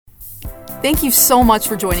Thank you so much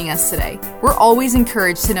for joining us today. We're always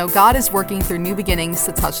encouraged to know God is working through new beginnings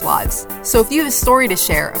to touch lives. So if you have a story to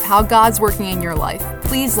share of how God's working in your life,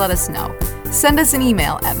 please let us know. Send us an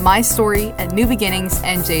email at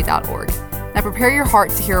mystory@newbeginningsnj.org. Now prepare your heart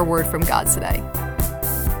to hear a word from God today.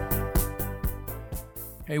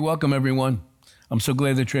 Hey, welcome everyone. I'm so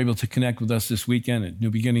glad that you're able to connect with us this weekend at New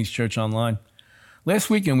Beginnings Church Online. Last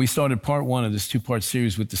weekend, we started part one of this two-part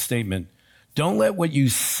series with the statement, "Don't let what you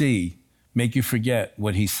see make you forget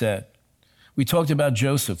what he said." We talked about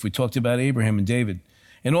Joseph, we talked about Abraham and David,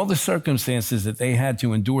 and all the circumstances that they had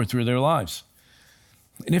to endure through their lives.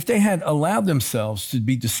 And if they had allowed themselves to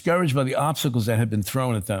be discouraged by the obstacles that had been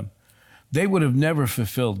thrown at them, they would have never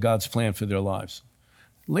fulfilled God's plan for their lives.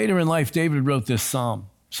 Later in life, David wrote this psalm,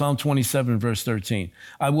 Psalm 27, verse 13.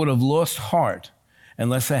 "I would have lost heart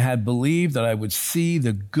unless I had believed that I would see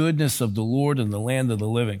the goodness of the Lord in the land of the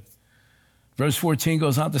living." Verse 14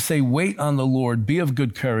 goes on to say, "Wait on the Lord, be of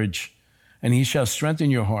good courage, and he shall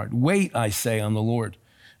strengthen your heart. Wait, I say, on the Lord."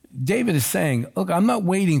 David is saying, look, I'm not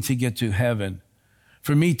waiting to get to heaven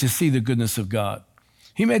for me to see the goodness of God.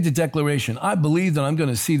 He made the declaration, I believe that I'm going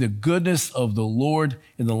to see the goodness of the Lord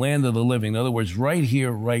in the land of the living. In other words, right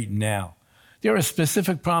here, right now. There are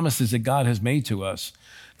specific promises that God has made to us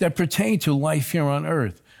that pertain to life here on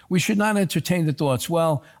earth. We should not entertain the thoughts,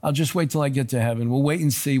 well, I'll just wait till I get to heaven. We'll wait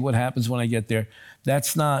and see what happens when I get there.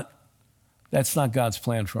 That's not God's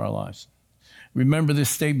plan for our lives. Remember this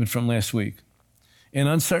statement from last week. In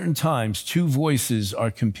uncertain times, two voices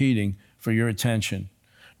are competing for your attention.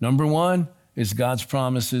 Number one is God's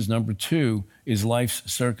promises. Number two is life's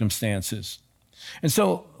circumstances. And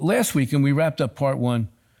so last week, and we wrapped up part one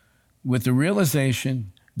with the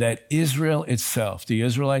realization that Israel itself, the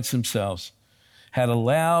Israelites themselves, had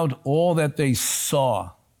allowed all that they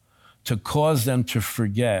saw to cause them to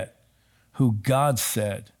forget who God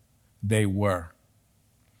said they were.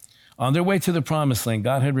 On their way to the promised land,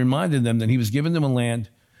 God had reminded them that he was giving them a land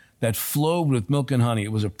that flowed with milk and honey.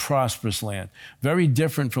 It was a prosperous land, very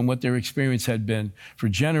different from what their experience had been for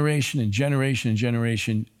generation and generation and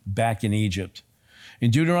generation back in Egypt.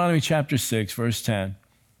 In Deuteronomy chapter 6, verse 10,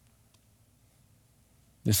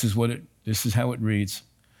 this is how it reads.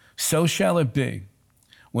 "So shall it be,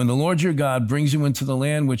 when the Lord your God brings you into the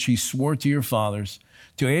land which he swore to your fathers,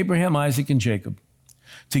 to Abraham, Isaac, and Jacob,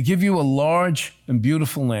 to give you a large and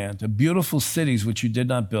beautiful land, a beautiful cities which you did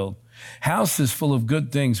not build, houses full of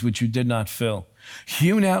good things which you did not fill,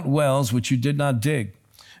 hewn out wells which you did not dig,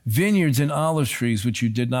 vineyards and olive trees which you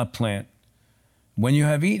did not plant. When you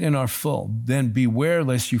have eaten and are full, then beware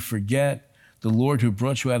lest you forget the Lord who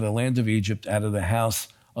brought you out of the land of Egypt, out of the house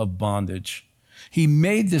of bondage." He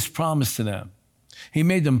made this promise to them. He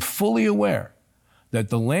made them fully aware that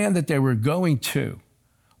the land that they were going to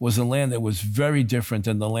was a land that was very different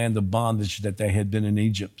than the land of bondage that they had been in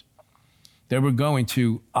Egypt. They were going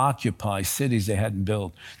to occupy cities they hadn't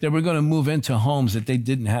built. They were going to move into homes that they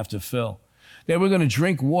didn't have to fill. They were going to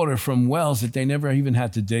drink water from wells that they never even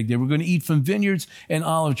had to dig. They were going to eat from vineyards and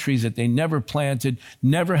olive trees that they never planted,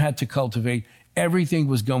 never had to cultivate. Everything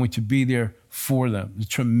was going to be there for them. The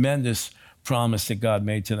tremendous promise that God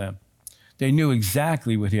made to them. They knew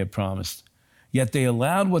exactly what he had promised, yet they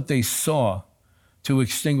allowed what they saw to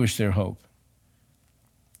extinguish their hope.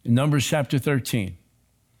 In Numbers chapter 13,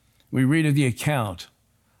 we read of the account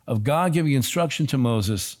of God giving instruction to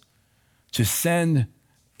Moses to send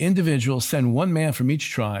one man from each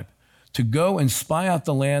tribe to go and spy out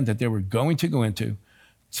the land that they were going to go into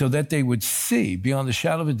so that they would see beyond the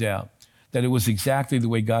shadow of a doubt that it was exactly the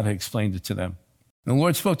way God had explained it to them. And the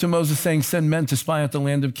Lord spoke to Moses saying, "Send men to spy out the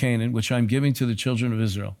land of Canaan, which I am giving to the children of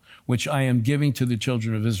Israel,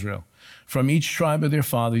 From each tribe of their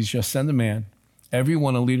fathers, just send a man, every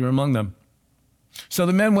one a leader among them." So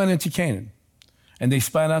the men went into Canaan and they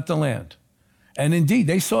spied out the land. And indeed,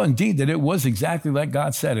 they saw that it was exactly like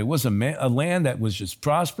God said. It was a land that was just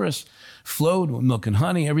prosperous, flowed with milk and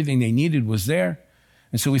honey. Everything they needed was there.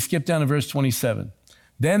 And so we skip down to verse 27.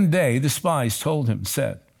 "Then they, the spies, told him,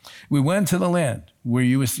 said, 'We went to the land where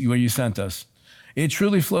you sent us. It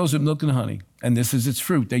truly flows with milk and honey, and this is its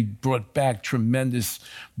fruit.'" They brought back tremendous,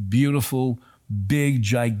 beautiful, big,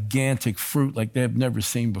 gigantic fruit like they have never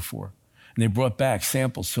seen before. And they brought back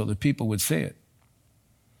samples so the people would see it.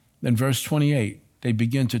 Then verse 28, they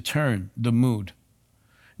begin to turn the mood.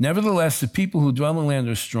 "Nevertheless, the people who dwell in the land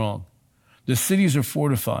are strong. The cities are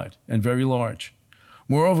fortified and very large.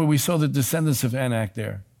 Moreover, we saw the descendants of Anak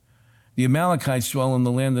there. The Amalekites dwell in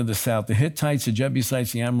the land of the south. The Hittites, the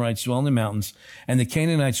Jebusites, the Amorites dwell in the mountains, and the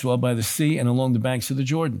Canaanites dwell by the sea and along the banks of the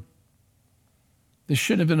Jordan." This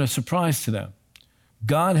should have been a surprise to them.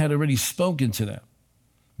 God had already spoken to them.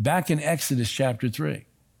 Back in Exodus chapter 3.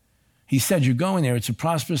 He said, you're going there. It's a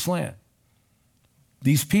prosperous land.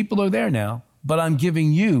 These people are there now, but I'm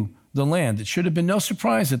giving you the land. It should have been no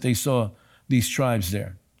surprise that they saw these tribes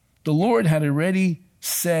there. The Lord had already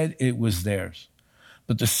said it was theirs.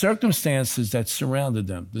 But the circumstances that surrounded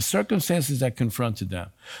them, the circumstances that confronted them,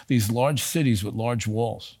 these large cities with large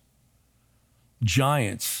walls,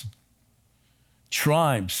 giants,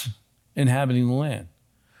 tribes inhabiting the land,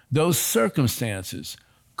 those circumstances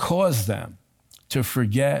caused them to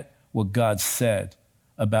forget what God said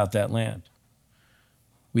about that land.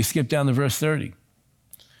 We skip down to verse 30.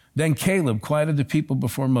 Then Caleb quieted the people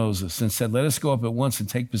before Moses and said, let us go up at once and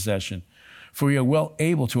take possession, for we are well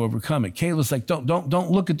able to overcome it. Caleb's like,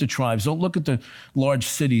 don't look at the tribes. Don't look at the large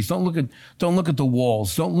cities. Don't look at the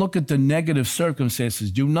walls. Don't look at the negative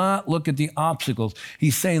circumstances. Do not look at the obstacles.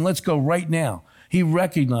 He's saying, let's go right now. He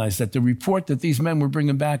recognized that the report that these men were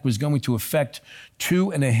bringing back was going to affect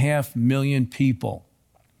 2.5 million people.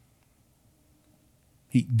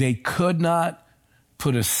 They could not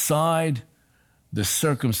put aside the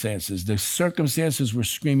circumstances. The circumstances were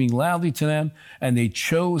screaming loudly to them, and they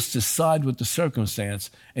chose to side with the circumstance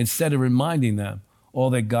instead of reminding them all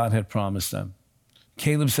that God had promised them.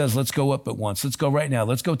 Caleb says, let's go up at once. Let's go right now.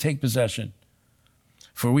 Let's go take possession.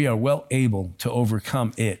 For we are well able to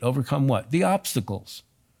overcome it. Overcome what? The obstacles.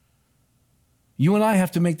 You and I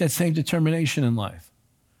have to make that same determination in life.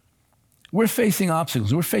 We're facing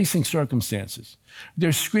obstacles. We're facing circumstances.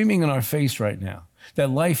 They're screaming in our face right now that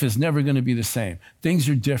life is never going to be the same. Things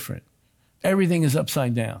are different. Everything is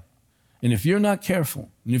upside down. And if you're not careful,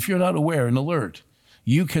 and if you're not aware and alert,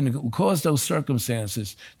 you can cause those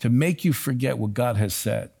circumstances to make you forget what God has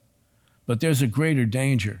said. But there's a greater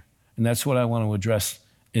danger, and that's what I want to address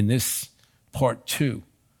in this part 2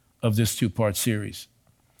 of this 2-part series.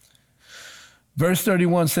 Verse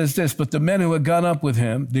 31 says this, but the men who had gone up with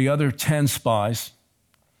him, the other 10 spies,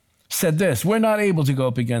 said this, we're not able to go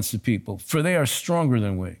up against the people, for they are stronger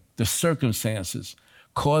than we. The circumstances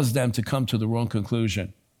caused them to come to the wrong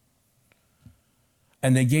conclusion.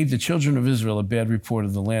 And they gave the children of Israel a bad report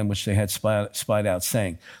of the land which they had spied out,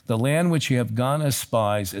 saying, the land which you have gone as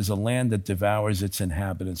spies is a land that devours its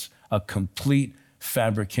inhabitants, a complete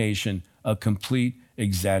fabrication, a complete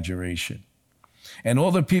exaggeration. And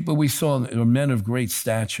all the people we saw were men of great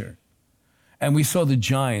stature. And we saw the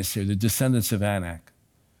giants here, the descendants of Anak.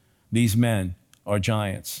 These men are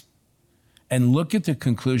giants. And look at the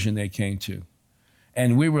conclusion they came to.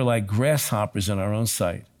 And we were like grasshoppers in our own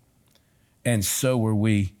sight. And so were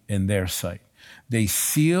we in their sight. They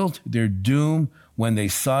sealed their doom when they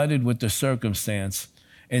sided with the circumstance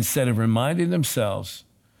instead of reminding themselves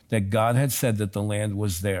that God had said that the land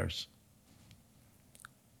was theirs.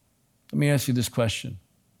 Let me ask you this question.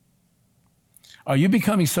 Are you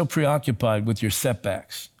becoming so preoccupied with your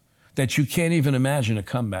setbacks that you can't even imagine a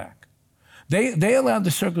comeback? They allowed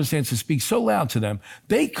the circumstances to speak so loud to them,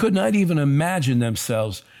 they could not even imagine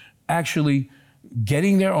themselves actually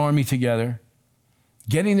getting their army together,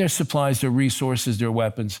 getting their supplies, their resources, their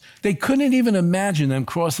weapons. They couldn't even imagine them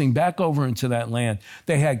crossing back over into that land.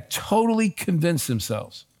 They had totally convinced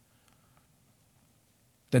themselves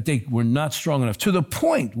that they were not strong enough, to the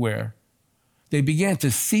point where they began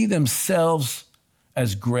to see themselves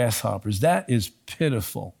as grasshoppers. That is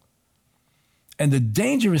pitiful. And the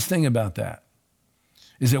dangerous thing about that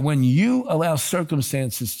is that when you allow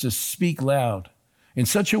circumstances to speak loud in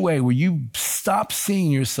such a way where you stop seeing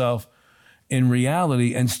yourself in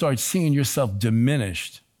reality and start seeing yourself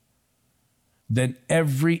diminished, then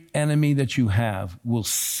every enemy that you have will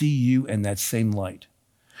see you in that same light.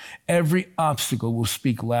 Every obstacle will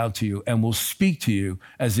speak loud to you and will speak to you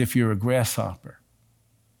as if you're a grasshopper.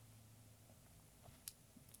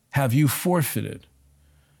 Have you forfeited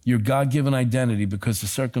your God-given identity because the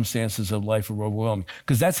circumstances of life are overwhelming?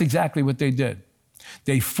 Because that's exactly what they did.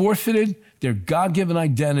 They forfeited their God-given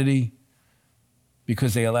identity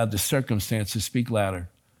because they allowed the circumstances speak louder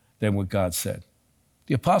than what God said.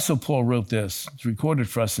 The Apostle Paul wrote this. It's recorded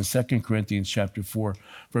for us in 2 Corinthians chapter 4,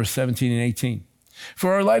 verse 17 and 18.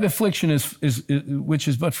 For our light affliction, which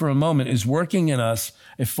is but for a moment, is working in us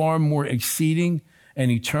a far more exceeding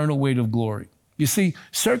and eternal weight of glory. You see,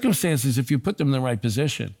 circumstances, if you put them in the right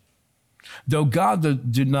position, though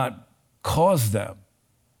God did not cause them,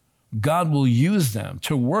 God will use them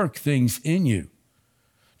to work things in you,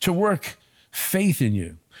 to work faith in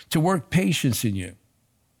you, to work patience in you,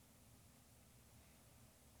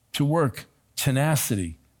 to work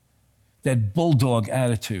tenacity, that bulldog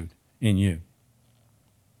attitude in you.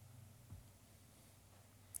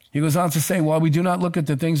 He goes on to say, while we do not look at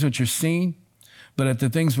the things which are seen, but at the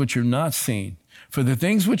things which are not seen. For the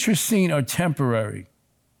things which are seen are temporary,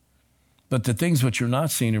 but the things which are not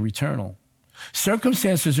seen are eternal.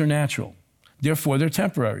 Circumstances are natural, therefore they're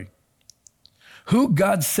temporary. Who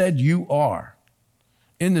God said you are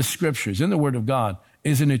in the scriptures, in the word of God,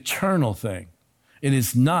 is an eternal thing. It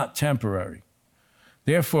is not temporary.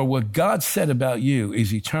 Therefore, what God said about you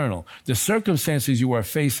is eternal. The circumstances you are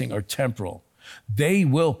facing are temporal. They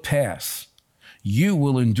will pass. You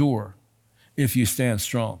will endure if you stand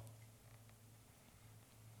strong.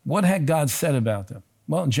 What had God said about them?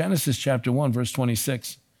 Well, in Genesis chapter 1, verse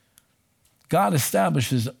 26, God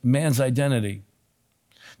establishes man's identity.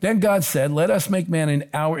 Then God said, let us make man in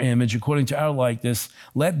our image, according to our likeness.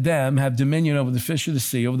 Let them have dominion over the fish of the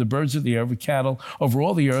sea, over the birds of the air, over cattle, over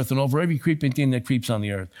all the earth, and over every creeping thing that creeps on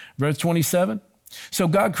the earth. Verse 27. So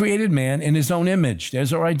God created man in his own image.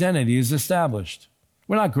 There's our identity is established.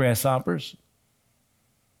 We're not grasshoppers.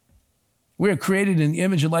 We are created in the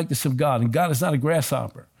image and likeness of God, and God is not a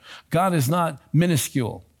grasshopper. God is not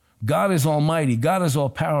minuscule. God is almighty. God is all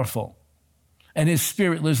powerful, and his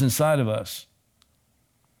spirit lives inside of us.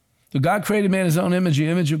 So God created man in his own image. The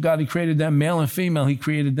image of God, he created them. Male and female, he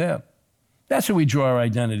created them. That's where we draw our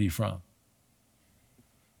identity from.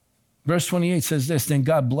 Verse 28 says this, then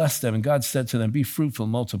God blessed them, and God said to them, be fruitful,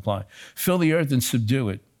 multiply, fill the earth and subdue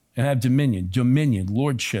it, and have dominion,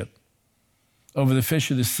 lordship, over the fish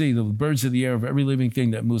of the sea, the birds of the air, of every living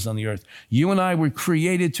thing that moves on the earth. You and I were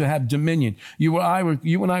created to have dominion. You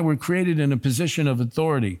and I were created in a position of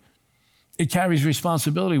authority. It carries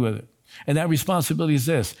responsibility with it. And that responsibility is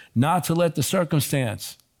this, not to let the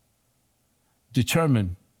circumstance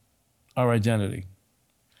determine our identity.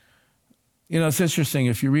 You know, it's interesting.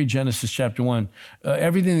 If you read Genesis chapter 1,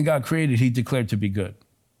 everything that God created, he declared to be good.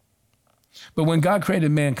 But when God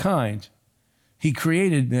created mankind, he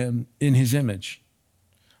created them in his image,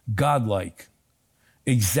 godlike,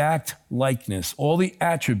 exact likeness, all the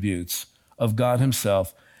attributes of God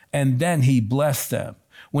himself, and then he blessed them.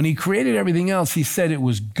 When he created everything else, he said it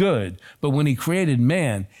was good. But when he created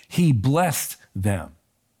man, he blessed them.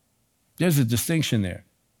 There's a distinction there.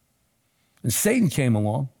 And Satan came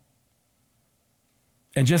along.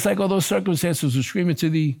 And just like all those circumstances were screaming to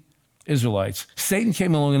the Israelites, Satan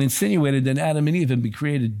came along and insinuated that Adam and Eve had been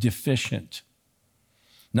created deficient,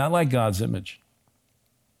 not like God's image.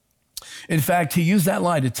 In fact, he used that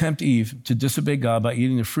lie to tempt Eve to disobey God by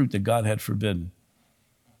eating the fruit that God had forbidden.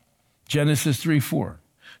 Genesis 3:4.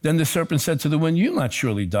 Then the serpent said to the woman, you'll not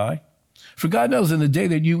surely die. For God knows in the day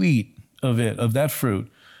that you eat of it, of that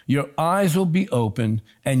fruit, your eyes will be opened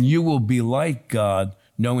and you will be like God,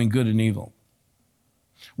 knowing good and evil.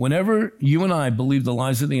 Whenever you and I believe the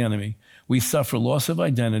lies of the enemy, we suffer loss of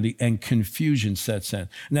identity and confusion sets in.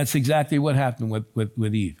 And that's exactly what happened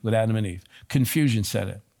with Eve, with Adam and Eve. Confusion set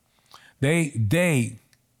in. They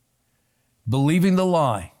believing the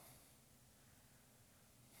lie,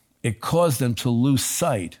 it caused them to lose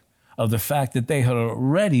sight of the fact that they had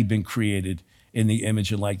already been created in the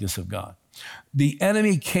image and likeness of God. The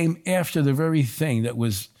enemy came after the very thing that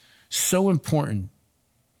was so important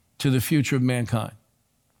to the future of mankind.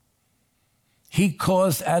 He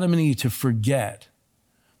caused Adam and Eve to forget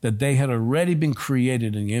that they had already been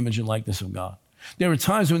created in the image and likeness of God. There are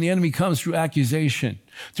times when the enemy comes through accusation,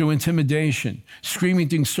 through intimidation, screaming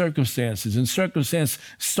through circumstances, and circumstances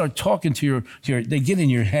start talking to they get in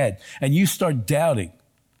your head, and you start doubting,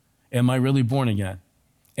 am I really born again?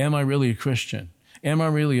 Am I really a Christian? Am I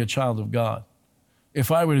really a child of God? If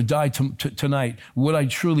I were to die tonight, would I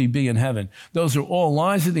truly be in heaven? Those are all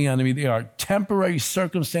lies of the enemy. They are temporary,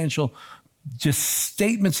 circumstantial, just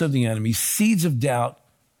statements of the enemy, seeds of doubt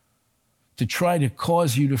to try to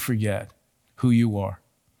cause you to forget who you are.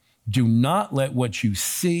 Do not let what you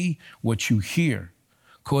see, what you hear,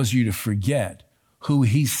 cause you to forget who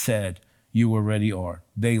he said you already are.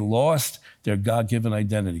 They lost their God-given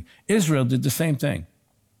identity. Israel did the same thing.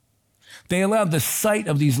 They allowed the sight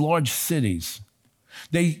of these large cities.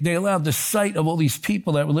 They allowed the sight of all these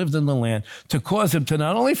people that lived in the land to cause them to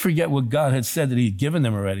not only forget what God had said that he'd given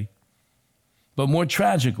them already, but more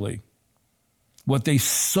tragically, what they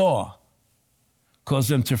saw caused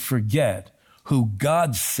them to forget who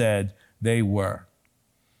God said they were.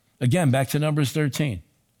 Again, back to Numbers 13.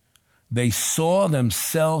 They saw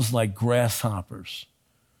themselves like grasshoppers.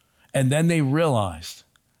 And then they realized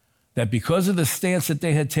that because of the stance that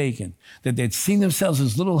they had taken, that they'd seen themselves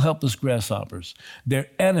as little helpless grasshoppers, their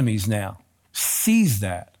enemies now seized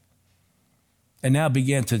that and now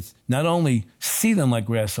began to not only see them like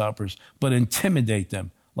grasshoppers, but intimidate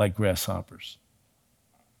them like grasshoppers.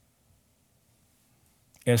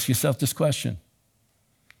 Ask yourself this question.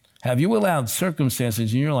 Have you allowed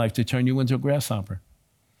circumstances in your life to turn you into a grasshopper?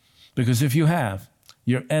 Because if you have,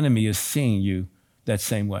 your enemy is seeing you that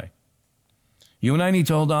same way. You and I need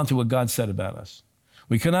to hold on to what God said about us.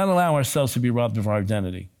 We cannot allow ourselves to be robbed of our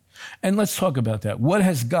identity. And let's talk about that. What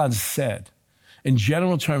has God said? In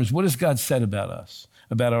general terms, what has God said about us,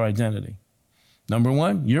 about our identity? Number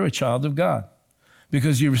one, you're a child of God.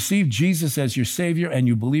 Because you received Jesus as your Savior and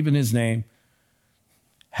you believe in his name.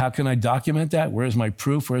 How can I document that? Where's my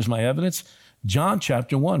proof? Where's my evidence? John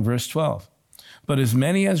chapter 1, verse 12. But as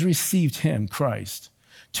many as received him, Christ,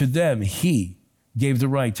 to them he gave the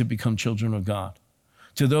right to become children of God.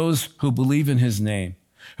 To those who believe in his name,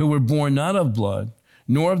 who were born not of blood,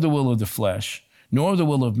 nor of the will of the flesh, nor of the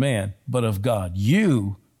will of man, but of God.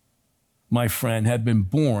 You, my friend, have been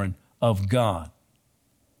born of God.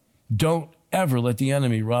 Don't ever let the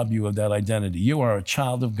enemy rob you of that identity. You are a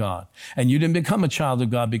child of God. And you didn't become a child of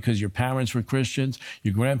God because your parents were Christians,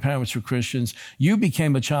 your grandparents were Christians. You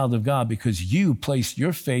became a child of God because you placed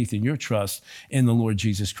your faith and your trust in the Lord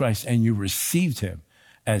Jesus Christ, and you received him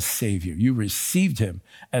as Savior. You received him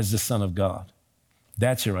as the Son of God.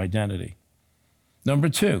 That's your identity. Number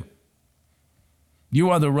two, you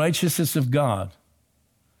are the righteousness of God,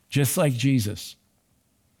 just like Jesus.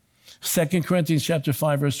 2 Corinthians chapter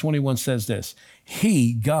 5, verse 21 says this: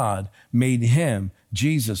 he, God, made him,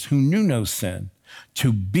 Jesus, who knew no sin,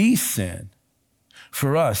 to be sin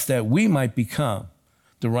for us, that we might become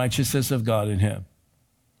the righteousness of God in him.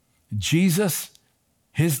 Jesus,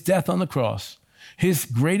 his death on the cross, his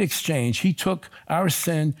great exchange, he took our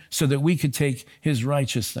sin so that we could take his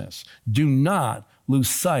righteousness. Do not lose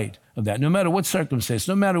sight of that, no matter what circumstance,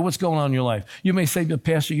 no matter what's going on in your life. You may say, but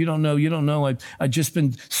Pastor, you don't know. I've just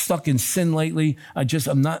been stuck in sin lately.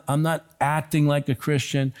 I'm not acting like a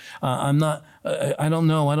Christian. I don't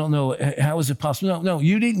know. How is it possible? No,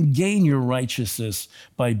 you didn't gain your righteousness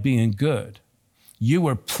by being good. You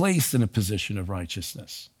were placed in a position of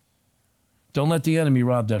righteousness. Don't let the enemy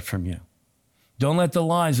rob that from you. Don't let the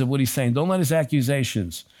lies of what he's saying, don't let his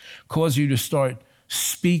accusations cause you to start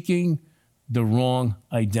speaking the wrong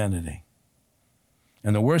identity.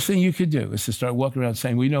 And the worst thing you could do is to start walking around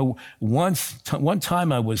saying, well, you know, one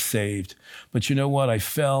time I was saved, but you know what? I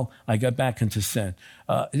fell, I got back into sin.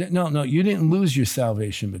 No, you didn't lose your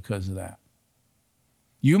salvation because of that.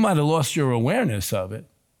 You might have lost your awareness of it,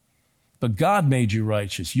 but God made you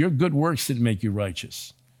righteous. Your good works didn't make you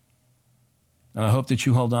righteous. And I hope that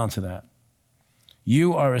you hold on to that.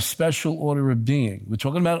 You are a special order of being. We're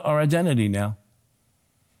talking about our identity now.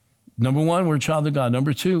 Number one, we're a child of God.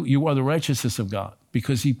 Number two, you are the righteousness of God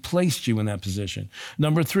because he placed you in that position.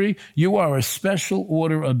 Number three, you are a special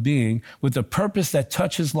order of being with a purpose that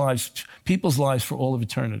touches lives, people's lives for all of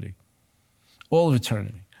eternity. All of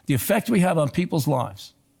eternity. The effect we have on people's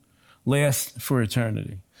lives lasts for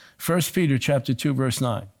eternity. 1 Peter chapter 2, verse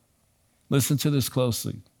 9. Listen to this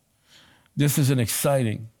closely. This is an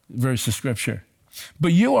exciting verse of scripture.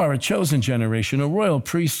 But you are a chosen generation, a royal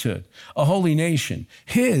priesthood, a holy nation,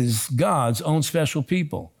 God's own special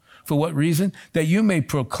people. For what reason? That you may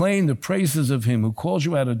proclaim the praises of him who called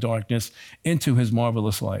you out of darkness into his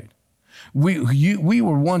marvelous light. We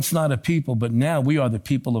were once not a people, but now we are the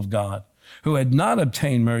people of God, who had not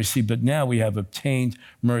obtained mercy, but now we have obtained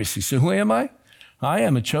mercy. So who am I? I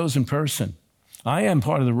am a chosen person. I am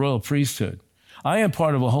part of the royal priesthood. I am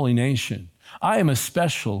part of a holy nation. I am a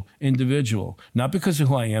special individual, not because of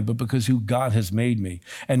who I am, but because who God has made me.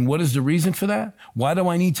 And what is the reason for that? Why do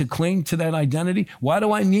I need to cling to that identity? Why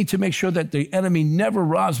do I need to make sure that the enemy never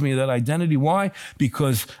robs me of that identity? Why?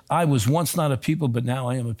 Because I was once not a people, but now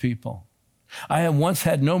I am a people. I have once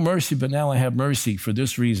had no mercy, but now I have mercy for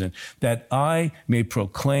this reason, that I may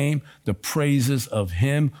proclaim the praises of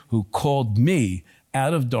him who called me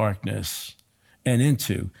out of darkness and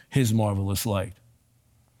into his marvelous light.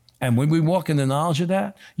 And when we walk in the knowledge of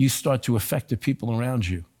that, you start to affect the people around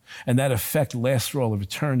you. And that effect lasts for all of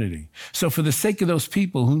eternity. So for the sake of those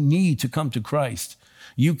people who need to come to Christ,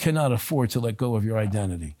 you cannot afford to let go of your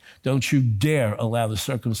identity. Don't you dare allow the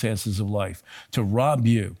circumstances of life to rob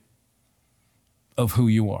you of who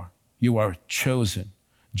you are. You are a chosen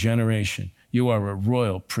generation. You are a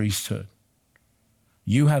royal priesthood.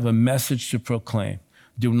 You have a message to proclaim.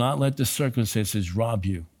 Do not let the circumstances rob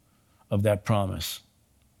you of that promise.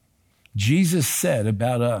 Jesus said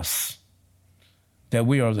about us that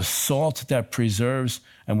we are the salt that preserves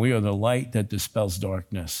and we are the light that dispels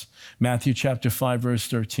darkness. Matthew chapter 5, verse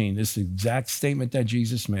 13, this is the exact statement that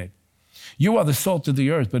Jesus made. You are the salt of the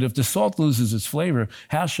earth, but if the salt loses its flavor,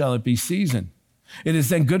 how shall it be seasoned? It is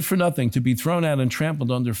then good for nothing to be thrown out and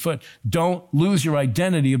trampled underfoot. Don't lose your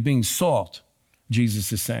identity of being salt,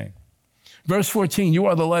 Jesus is saying. Verse 14, you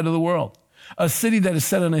are the light of the world. A city that is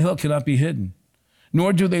set on a hill cannot be hidden.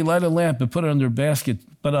 Nor do they light a lamp and put it under a basket,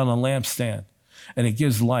 but on a lampstand, and it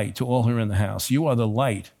gives light to all who are in the house. You are the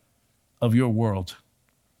light of your world.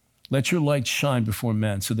 Let your light shine before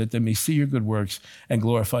men so that they may see your good works and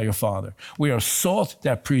glorify your Father. We are salt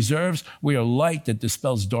that preserves. We are light that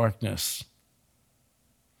dispels darkness.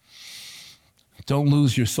 Don't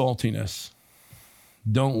lose your saltiness.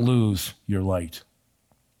 Don't lose your light.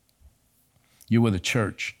 You are the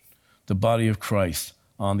church, the body of Christ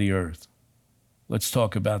on the earth. Let's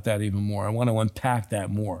talk about that even more. I want to unpack that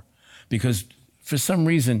more because for some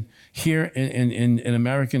reason here in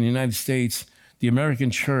America, in the United States, the American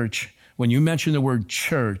church, when you mention the word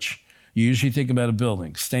church, you usually think about a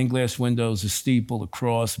building, stained glass windows, a steeple, a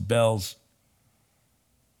cross, bells.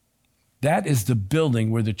 That is the building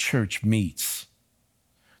where the church meets.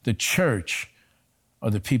 The church are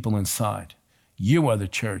the people inside. You are the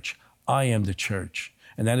church. I am the church.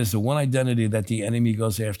 And that is the one identity that the enemy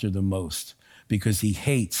goes after the most because he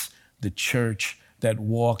hates the church that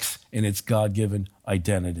walks in its God-given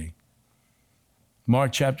identity.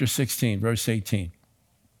 Mark chapter 16, verse 18.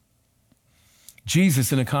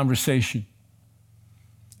 Jesus in a conversation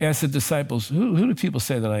asked the disciples, who do people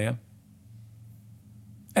say that I am?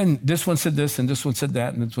 And this one said this, and this one said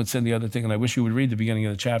that, and this one said the other thing. And I wish you would read the beginning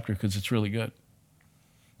of the chapter because it's really good.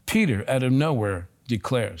 Peter, out of nowhere,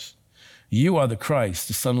 declares, you are the Christ,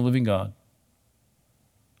 the Son of the living God.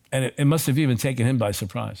 And it must have even taken him by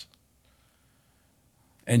surprise.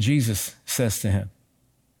 And Jesus says to him,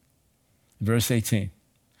 verse 18,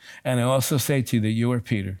 and I also say to you that you are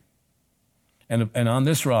Peter. And on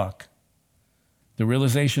this rock, the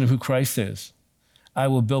realization of who Christ is, I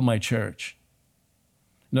will build my church.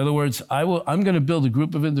 In other words, I'm going to build a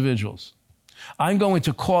group of individuals. I'm going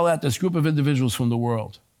to call out this group of individuals from the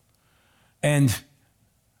world. And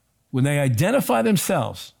when they identify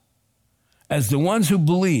themselves as the ones who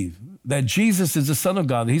believe that Jesus is the Son of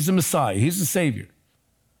God, that he's the Messiah, he's the Savior,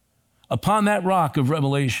 upon that rock of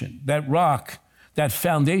revelation, that rock, that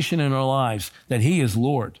foundation in our lives, that he is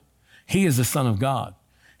Lord, he is the Son of God.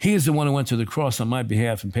 He is the one who went to the cross on my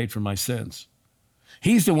behalf and paid for my sins.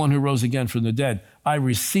 He's the one who rose again from the dead. I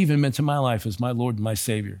receive him into my life as my Lord and my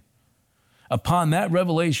Savior. Upon that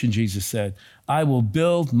revelation, Jesus said, I will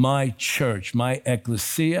build my church, my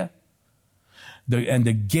ecclesia, and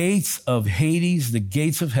the gates of Hades, the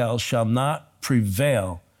gates of hell shall not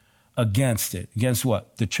prevail against it. Against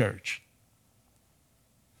what? The church.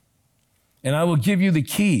 And I will give you the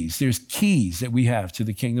keys. There's keys that we have to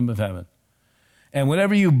the kingdom of heaven. And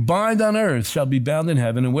whatever you bind on earth shall be bound in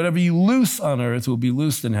heaven, and whatever you loose on earth will be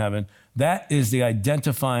loosed in heaven. That is the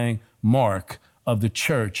identifying mark of the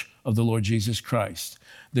church of the Lord Jesus Christ.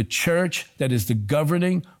 The church that is the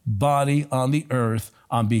governing body on the earth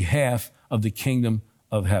on behalf of the kingdom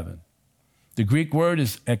of heaven. The Greek word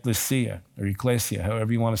is ecclesia, or ecclesia,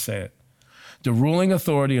 however you want to say it. The ruling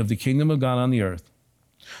authority of the kingdom of God on the earth.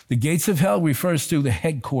 The gates of hell refers to the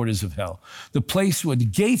headquarters of hell. The place where the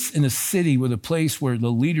gates in a city were the place where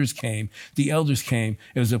the leaders came, the elders came.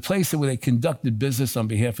 It was a place where they conducted business on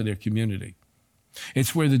behalf of their community.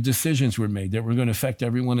 It's where the decisions were made that were going to affect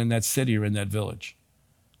everyone in that city or in that village.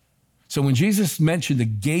 So when Jesus mentioned the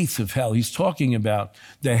gates of hell, he's talking about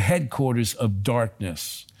the headquarters of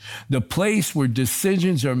darkness, the place where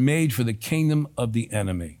decisions are made for the kingdom of the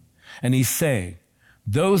enemy. And he's saying,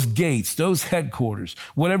 those gates, those headquarters,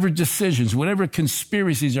 whatever decisions, whatever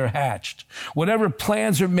conspiracies are hatched, whatever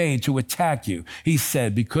plans are made to attack you, he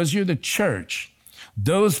said, because you're the church,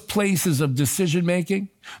 those places of decision-making,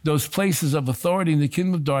 those places of authority in the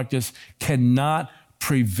kingdom of darkness cannot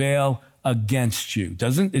prevail against you.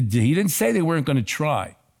 He didn't say they weren't going to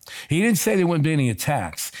try. He didn't say there wouldn't be any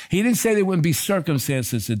attacks. He didn't say there wouldn't be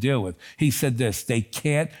circumstances to deal with. He said this, they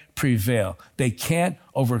can't prevail. They can't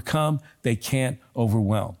overcome. They can't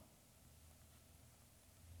overwhelm.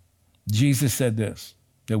 Jesus said this,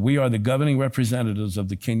 that we are the governing representatives of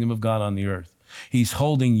the kingdom of God on the earth. He's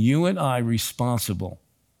holding you and I responsible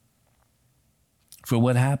for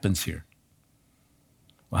what happens here.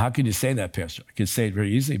 Well, how can you say that, Pastor? I can say it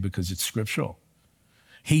very easily because it's scriptural.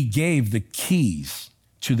 He gave the keys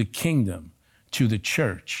to the kingdom, to the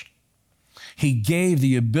church. He gave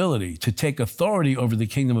the ability to take authority over the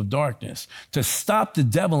kingdom of darkness, to stop the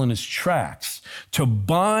devil in his tracks, to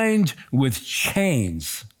bind with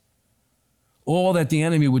chains all that the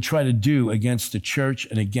enemy would try to do against the church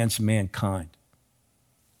and against mankind.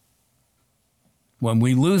 When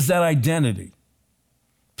we lose that identity,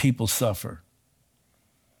 people suffer.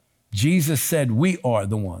 Jesus said, we are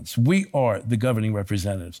the ones. We are the governing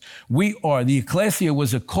representatives. We are. The ecclesia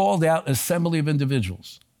was a called out assembly of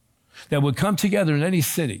individuals that would come together in any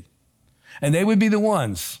city. And they would be the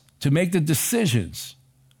ones to make the decisions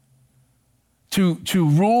to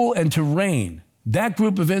rule and to reign That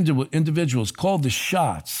group of individuals called the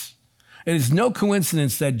shots. It is no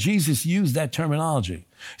coincidence that Jesus used that terminology.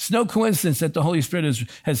 It's no coincidence that the Holy Spirit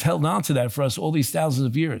has held on to that for us all these thousands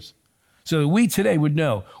of years. So that we today would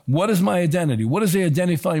know, what is my identity? What is the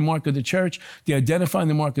identifying mark of the church? The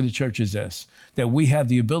identifying mark of the church is this, that we have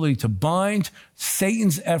the ability to bind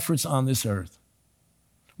Satan's efforts on this earth.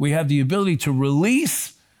 We have the ability to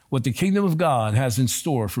release what the kingdom of God has in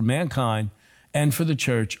store for mankind and for the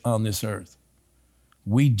church on this earth.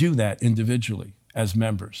 We do that individually as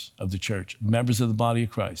members of the church, members of the body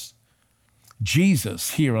of Christ.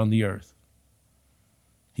 Jesus here on the earth,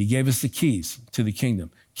 he gave us the keys to the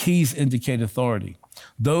kingdom. Keys indicate authority.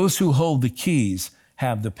 Those who hold the keys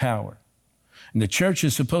have the power. And the church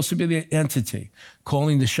is supposed to be the entity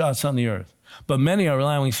calling the shots on the earth. But many are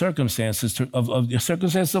allowing circumstances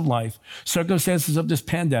circumstances of life, circumstances of this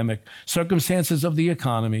pandemic, circumstances of the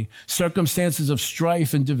economy, circumstances of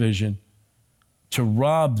strife and division to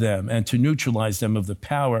rob them and to neutralize them of the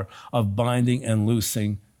power of binding and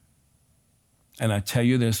loosing. And I tell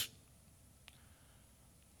you this,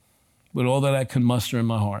 with all that I can muster in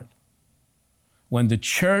my heart, when the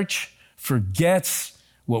church forgets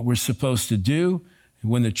what we're supposed to do,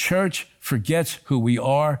 when the church forgets who we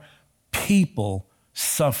are, people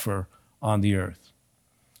suffer on the earth.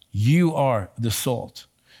 You are the salt.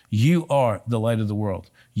 You are the light of the world.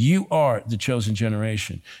 You are the chosen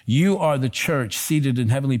generation. You are the church seated in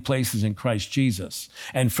heavenly places in Christ Jesus.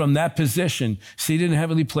 And from that position, seated in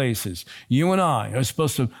heavenly places, you and I are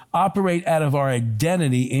supposed to operate out of our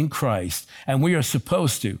identity in Christ. And we are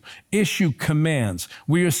supposed to issue commands.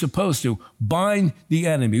 We are supposed to bind the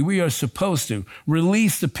enemy. We are supposed to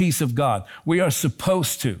release the peace of God. We are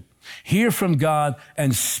supposed to hear from God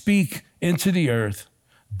and speak into the earth.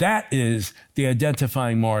 That is the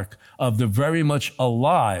identifying mark of the very much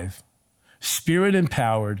alive,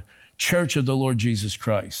 Spirit-empowered church of the Lord Jesus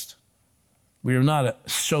Christ. We are not a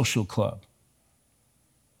social club.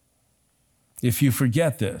 If you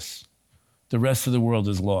forget this, the rest of the world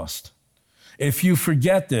is lost. If you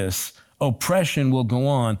forget this, oppression will go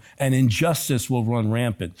on and injustice will run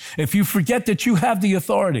rampant. If you forget that you have the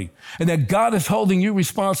authority and that God is holding you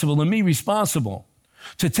responsible and me responsible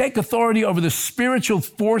to take authority over the spiritual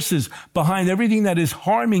forces behind everything that is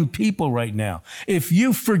harming people right now. If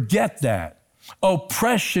you forget that,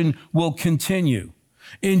 oppression will continue.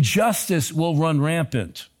 Injustice will run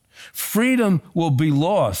rampant. Freedom will be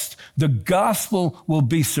lost. The gospel will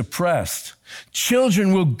be suppressed.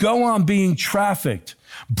 Children will go on being trafficked,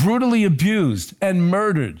 brutally abused, and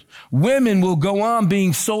murdered. Women will go on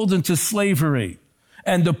being sold into slavery.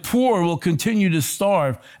 And the poor will continue to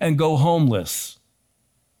starve and go homeless.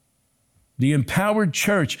 The empowered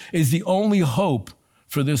church is the only hope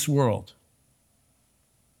for this world.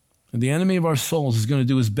 And the enemy of our souls is going to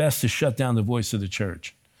do his best to shut down the voice of the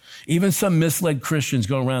church. Even some misled Christians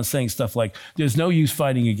go around saying stuff like, there's no use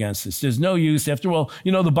fighting against this. There's no use. After all,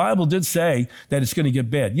 the Bible did say that it's going to get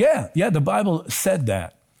bad. Yeah, the Bible said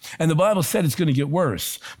that. And the Bible said it's going to get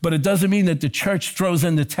worse. But it doesn't mean that the church throws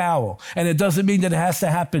in the towel. And it doesn't mean that it has to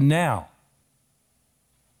happen now.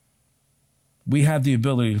 We have the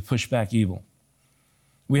ability to push back evil.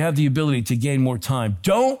 We have the ability to gain more time.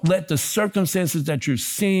 Don't let the circumstances that you're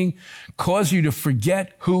seeing cause you to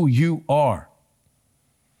forget who you are.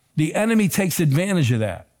 The enemy takes advantage of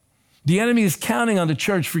that. The enemy is counting on the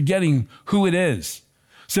church forgetting who it is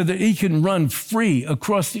so that he can run free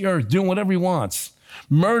across the earth, doing whatever he wants,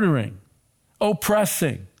 murdering,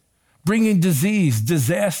 oppressing, bringing disease,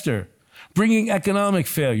 disaster, bringing economic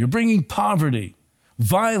failure, bringing poverty,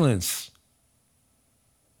 violence.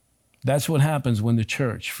 That's what happens when the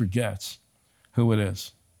church forgets who it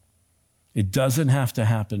is. It doesn't have to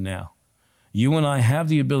happen now. You and I have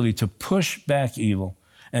the ability to push back evil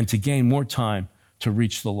and to gain more time to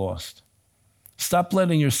reach the lost. Stop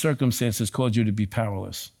letting your circumstances cause you to be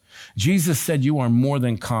powerless. Jesus said you are more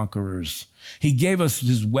than conquerors. He gave us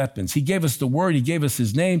his weapons. He gave us the word. He gave us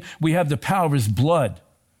his name. We have the power of his blood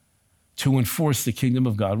to enforce the kingdom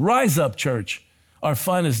of God. Rise up, church. Our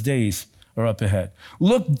finest days are up ahead.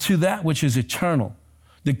 Look to that which is eternal.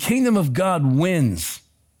 The kingdom of God wins.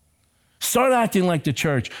 Start acting like the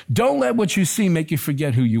church. Don't let what you see make you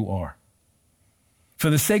forget who you are. For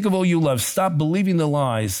the sake of all you love, stop believing the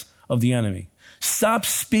lies of the enemy. Stop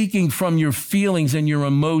speaking from your feelings and your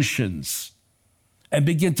emotions and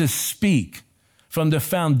begin to speak from the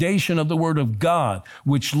foundation of the word of God,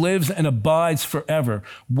 which lives and abides forever.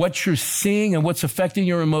 What you're seeing and what's affecting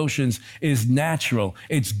your emotions is natural.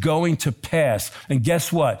 It's going to pass. And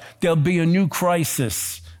guess what? There'll be a new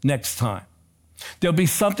crisis next time. There'll be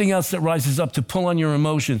something else that rises up to pull on your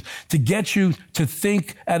emotions, to get you to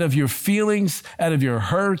think out of your feelings, out of your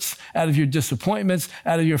hurts, out of your disappointments,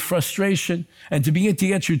 out of your frustration, and to begin to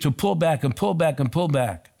get you to pull back and pull back and pull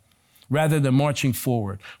back rather than marching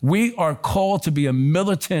forward. We are called to be a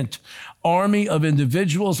militant army of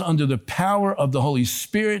individuals under the power of the Holy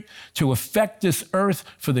Spirit to affect this earth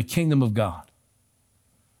for the kingdom of God.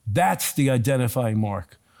 That's the identifying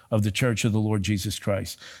mark of the church of the Lord Jesus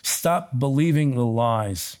Christ. Stop believing the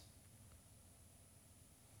lies.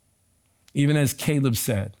 Even as Caleb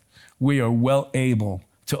said, we are well able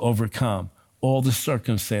to overcome all the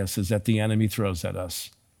circumstances that the enemy throws at us.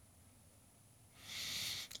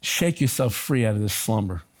 Shake yourself free out of this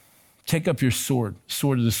slumber. Take up your sword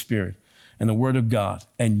of the Spirit, and the word of God,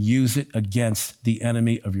 and use it against the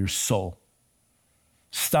enemy of your soul.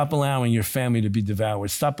 Stop allowing your family to be devoured.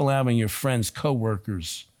 Stop allowing your friends,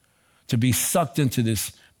 co-workers, to be sucked into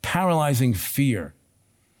this paralyzing fear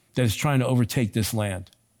that is trying to overtake this land.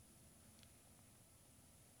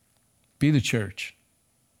 Be the church.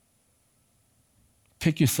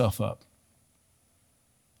 Pick yourself up.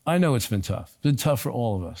 I know it's been tough. It's been tough for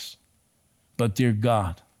all of us. But dear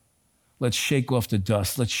God, let's shake off the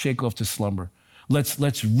dust. Let's shake off the slumber. Let's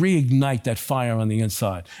reignite that fire on the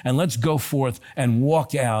inside. And let's go forth and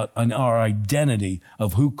walk out on our identity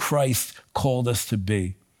of who Christ called us to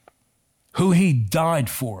be, who he died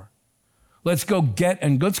for. Let's go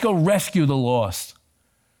rescue the lost.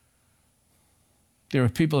 There are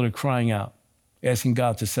people that are crying out, asking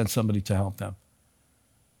God to send somebody to help them.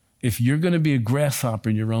 If you're going to be a grasshopper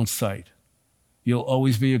in your own sight, you'll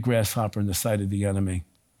always be a grasshopper in the sight of the enemy.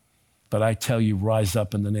 But I tell you, rise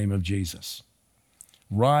up in the name of Jesus.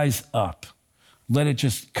 Rise up. Let it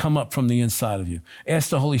just come up from the inside of you.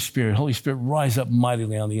 Ask the Holy Spirit, rise up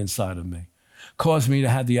mightily on the inside of me. Cause me to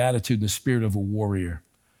have the attitude and the spirit of a warrior.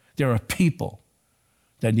 There are people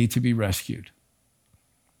that need to be rescued.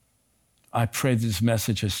 I pray that this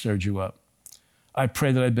message has stirred you up. I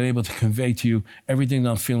pray that I've been able to convey to you everything that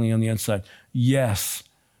I'm feeling on the inside. Yes,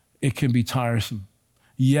 it can be tiresome.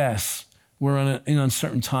 Yes, we're in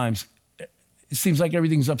uncertain times. It seems like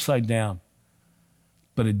everything's upside down.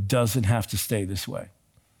 But it doesn't have to stay this way.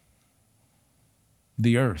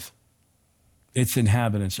 The earth, its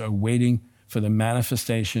inhabitants are waiting for the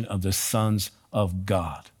manifestation of the sons of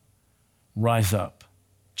God. Rise up,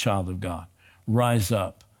 child of God. Rise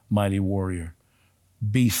up, mighty warrior.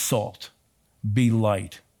 Be salt, be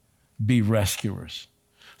light, be rescuers.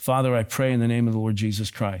 Father, I pray in the name of the Lord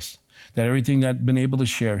Jesus Christ that everything that I've been able to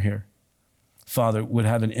share here, Father, would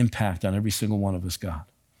have an impact on every single one of us, God.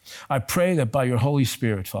 I pray that by your Holy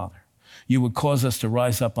Spirit, Father, you would cause us to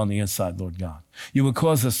rise up on the inside, Lord God. You would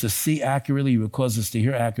cause us to see accurately. You would cause us to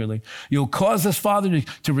hear accurately. You'll cause us, Father,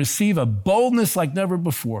 to receive a boldness like never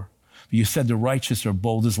before. You said the righteous are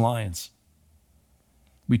bold as lions.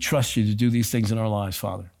 We trust you to do these things in our lives,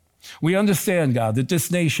 Father. We understand, God, that this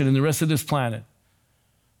nation and the rest of this planet,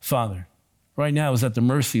 Father, right now is at the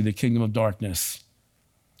mercy of the kingdom of darkness.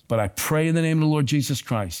 But I pray in the name of the Lord Jesus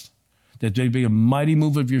Christ that there'd be a mighty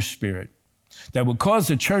move of your Spirit that would cause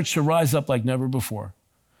the church to rise up like never before,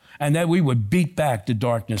 and that we would beat back the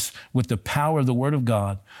darkness with the power of the Word of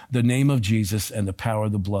God, the name of Jesus, and the power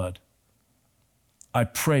of the blood. I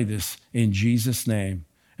pray this in Jesus' name,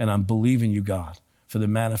 and I'm believing you, God, for the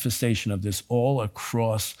manifestation of this all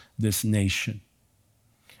across this nation,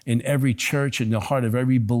 in every church, in the heart of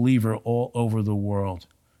every believer all over the world,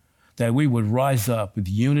 that we would rise up with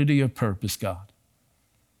unity of purpose, God,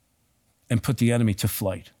 and put the enemy to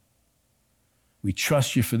flight. We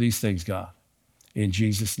trust you for these things, God. In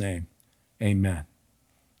Jesus' name, amen.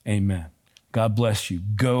 Amen. God bless you.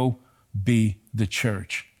 Go be the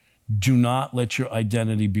church. Do not let your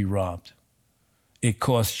identity be robbed. It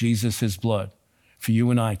cost Jesus his blood for you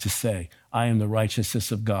and I to say, I am the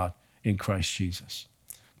righteousness of God in Christ Jesus.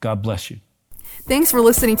 God bless you. Thanks for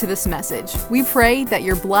listening to this message. We pray that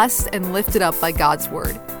you're blessed and lifted up by God's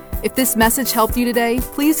word. If this message helped you today,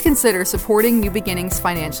 please consider supporting New Beginnings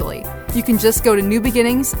financially. You can just go to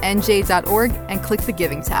newbeginningsnj.org and click the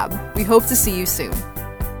Giving tab. We hope to see you soon.